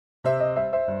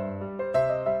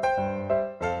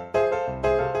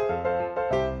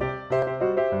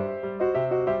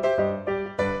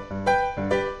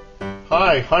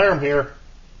Hi, Hiram here.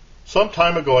 Some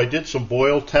time ago I did some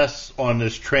boil tests on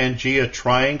this Trangia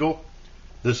Triangle.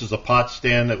 This is a pot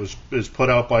stand that is put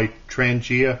out by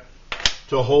Trangia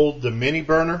to hold the mini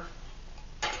burner,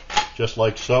 just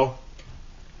like so.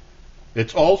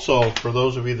 It's also, for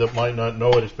those of you that might not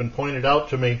know it, it's been pointed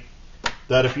out to me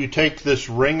that if you take this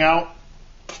ring out,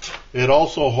 it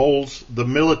also holds the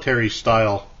military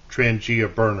style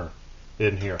Trangia burner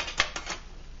in here.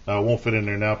 Now it won't fit in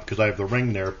there now because I have the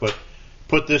ring there, but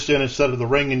put this in instead of the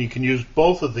ring and you can use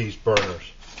both of these burners,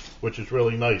 which is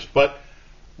really nice. But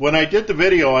when I did the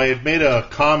video, I had made a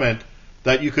comment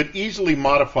that you could easily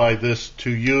modify this to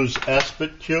use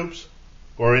Esbit cubes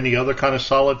or any other kind of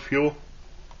solid fuel.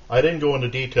 I didn't go into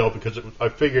detail because I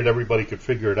figured everybody could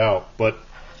figure it out, but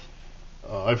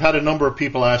I've had a number of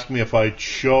people ask me if I'd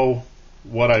show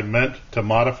what I meant to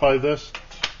modify this.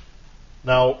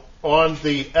 Now, on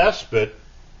the Esbit,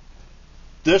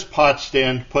 this pot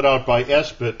stand put out by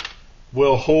Esbit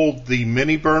will hold the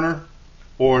mini burner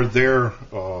or the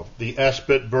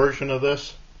Esbit version of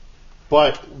this.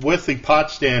 But with the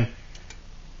pot stand,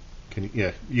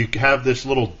 you have this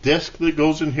little disc that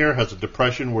goes in here, has a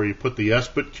depression where you put the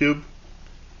Esbit cube.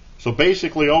 So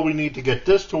basically all we need to get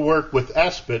this to work with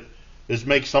Esbit is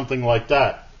make something like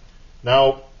that.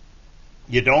 Now,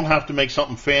 you don't have to make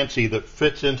something fancy that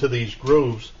fits into these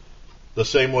grooves the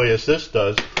same way as this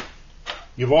does.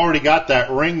 You've already got that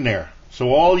ring there.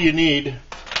 So all you need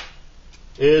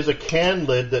is a can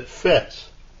lid that fits.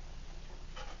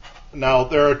 Now,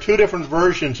 there are two different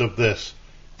versions of this.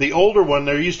 The older one,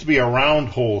 there used to be a round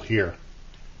hole here.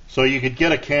 So you could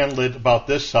get a can lid about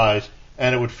this size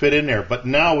and it would fit in there. But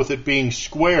now with it being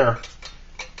square,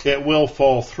 it will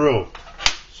fall through.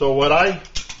 So what I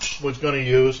was going to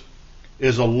use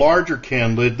is a larger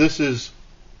can lid. This is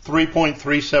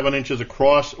 3.37 inches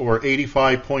across or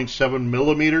 85.7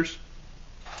 millimeters.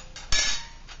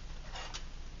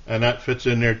 And that fits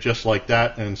in there just like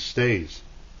that and stays.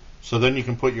 So then you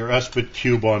can put your Esbit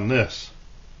cube on this.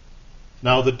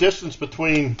 Now the distance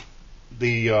between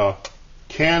the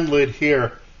can lid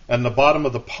here and the bottom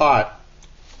of the pot,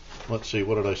 let's see,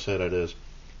 what did I say that is?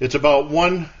 It's about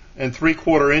 1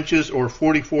 3/4 inches or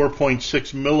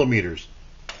 44.6 millimeters.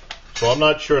 So I'm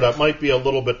not sure, that might be a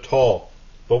little bit tall.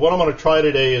 But what I'm going to try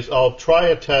today is I'll try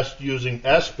a test using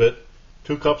Esbit,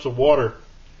 2 cups of water,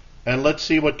 and let's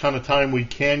see what kind of time we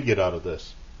can get out of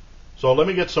this. So let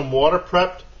me get some water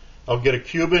prepped. I'll get a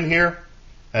cube in here,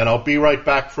 and I'll be right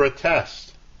back for a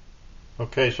test.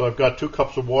 Okay, so I've got 2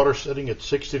 cups of water sitting at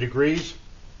 60 degrees.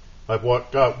 I've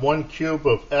got 1 cube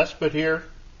of Esbit here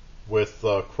with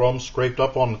crumbs scraped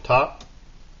up on the top.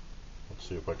 Let's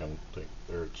see if I can think.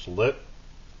 There, it's lit.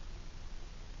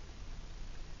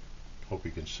 Hope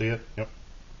you can see it. Yep.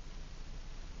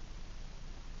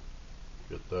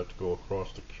 Get that to go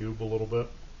across the cube a little bit.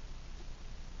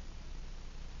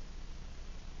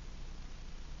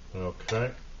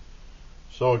 Okay.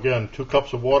 So again, 2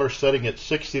 cups of water setting at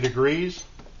 60 degrees.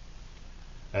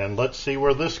 And let's see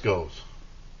where this goes.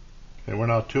 Okay, we're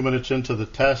now 2 minutes into the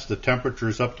test. The temperature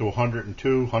is up to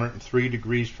 102, 103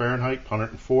 degrees Fahrenheit,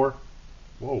 104.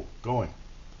 Whoa, going.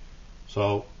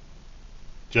 So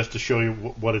just to show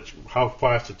you how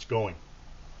fast it's going.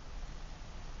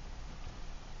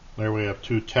 There we have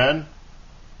 210,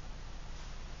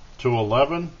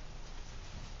 211,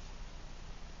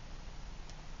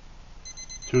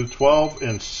 212,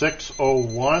 and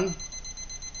 601.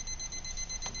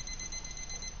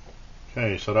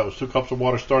 Okay, so that was 2 cups of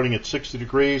water starting at 60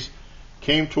 degrees.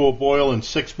 Came to a boil in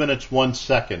 6 minutes, 1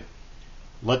 second.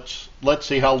 Let's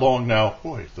see how long now.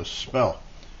 Boy, the smell.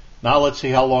 Now let's see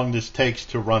how long this takes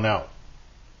to run out.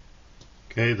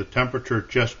 Okay, the temperature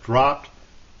just dropped.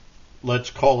 Let's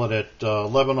call it at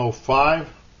 11:05.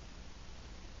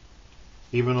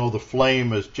 Even though the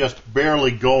flame is just barely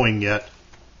going yet,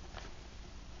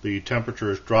 the temperature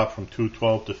has dropped from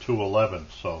 212 to 211.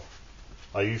 So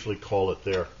I usually call it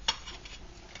there.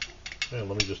 Okay,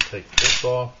 let me just take this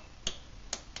off.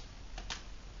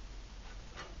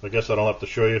 I guess I don't have to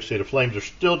show you. See, the flames are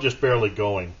still just barely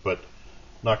going, but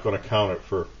not going to count it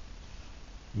for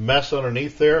mess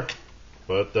underneath there,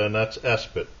 but then that's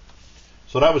Esbit.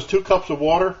 So that was 2 cups of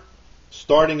water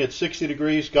starting at 60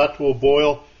 degrees, got to a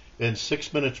boil in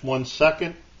 6 minutes, 1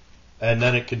 second, and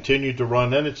then it continued to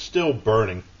run, and it's still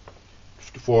burning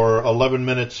for 11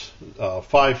 minutes,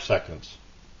 5 seconds.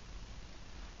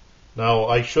 Now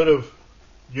I should have,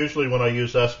 usually when I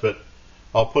use Esbit,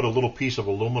 I'll put a little piece of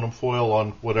aluminum foil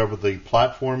on whatever the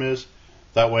platform is.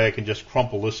 That way I can just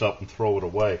crumple this up and throw it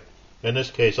away. In this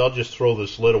case, I'll just throw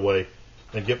this lid away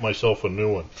and get myself a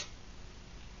new one.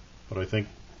 But I think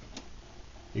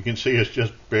you can see it's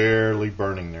just barely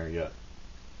burning there yet.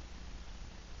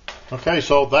 Okay,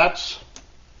 so that's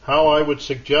how I would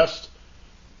suggest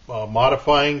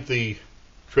modifying the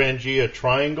Trangia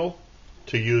Triangle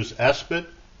to use Esbit.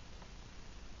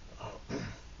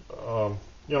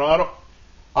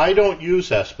 I don't use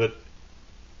Esbit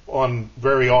on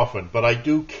very often, but I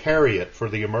do carry it for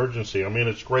the emergency. I mean,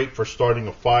 it's great for starting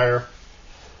a fire.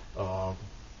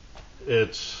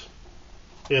 It's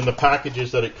in the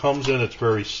packages that it comes in. It's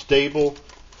very stable.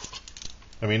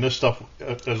 I mean, this stuff,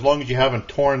 as long as you haven't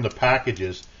torn the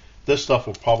packages, this stuff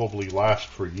will probably last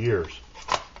for years.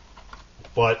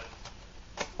 But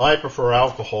I prefer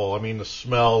alcohol. I mean, the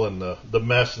smell and the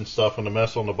mess and stuff, and the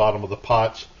mess on the bottom of the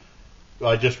pots,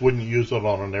 I just wouldn't use it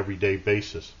on an everyday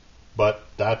basis. But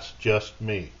that's just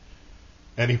me.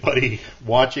 Anybody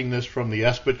watching this from the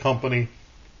Esbit company,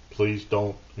 please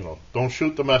don't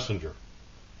shoot the messenger.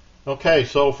 Okay,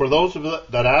 so for those of you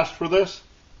that asked for this,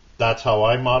 that's how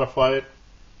I modify it.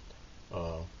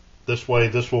 This way,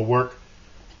 this will work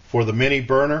for the mini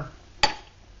burner,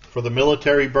 for the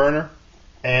military burner,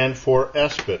 and for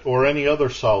Esbit or any other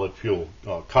solid fuel.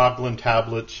 Coghlan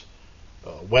tablets,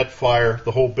 wet fire,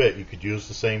 the whole bit. You could use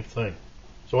the same thing.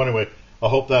 So anyway, I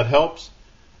hope that helps.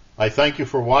 I thank you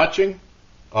for watching.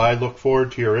 I look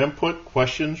forward to your input,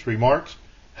 questions, remarks,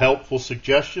 helpful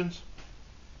suggestions.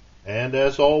 And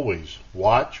as always,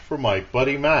 watch for my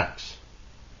buddy Max.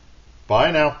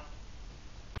 Bye now.